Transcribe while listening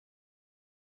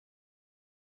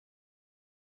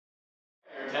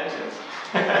attention.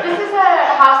 This is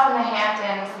a house in the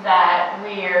Hamptons that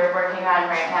we're working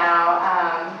on right now.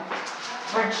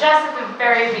 We're just at the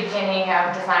very beginning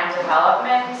of design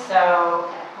development,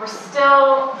 so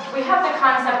we have the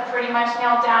concept pretty much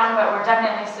nailed down, but we're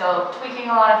definitely still tweaking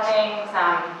a lot of things,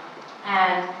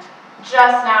 and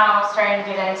just now starting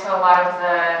to get into a lot of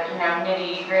the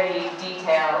nitty-gritty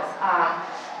details.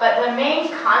 But the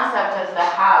main concept of the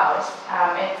house,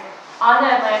 it's on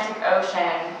the Atlantic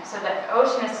Ocean, so the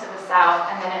ocean is to the south,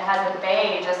 and then it has a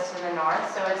bay just to the north,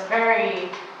 so it's very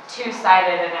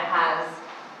two-sided, and it has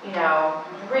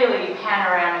really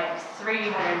panoramic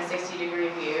 360-degree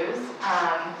views.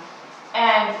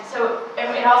 And so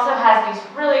it also has these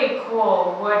really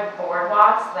cool wood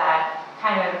boardwalks that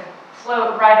kind of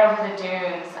float right over the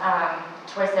dunes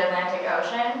towards the Atlantic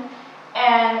Ocean.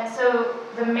 And so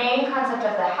the main concept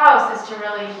of the house is to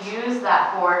really use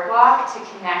that boardwalk to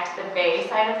connect the bay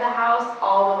side of the house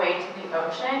all the way to the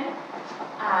ocean.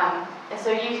 And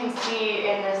so you can see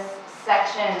in this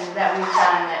section that we've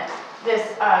done that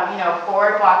this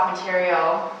boardwalk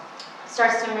material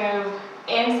starts to move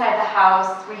inside the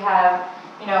house. We have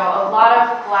a lot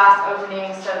of glass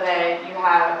openings so that you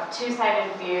have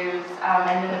two-sided views, and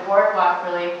then the boardwalk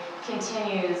really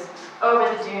continues over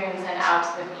the dunes and out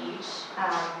to the beach.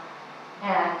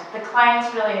 And the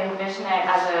clients really envision it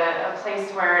as a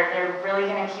place where they're really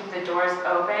going to keep the doors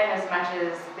open as much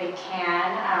as they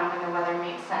can when the weather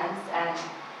makes sense. And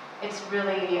it's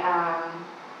really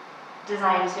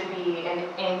designed to be an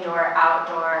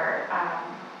indoor-outdoor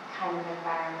kind of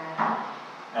environment.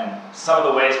 And some of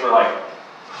the ways we're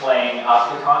playing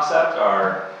up the concept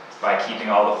are by keeping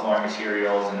all the flooring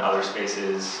materials and other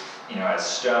spaces, as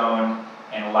stone,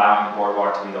 and allowing the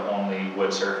boardwalk to be the only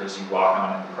wood surface you walk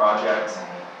on in the project.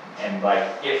 And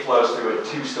it flows through a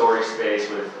two-story space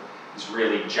with this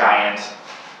really giant,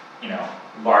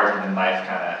 larger than life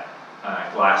kind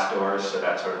of glass doors. So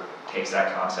that sort of takes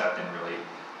that concept and really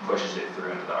pushes it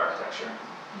through into the architecture.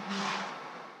 Mm-hmm.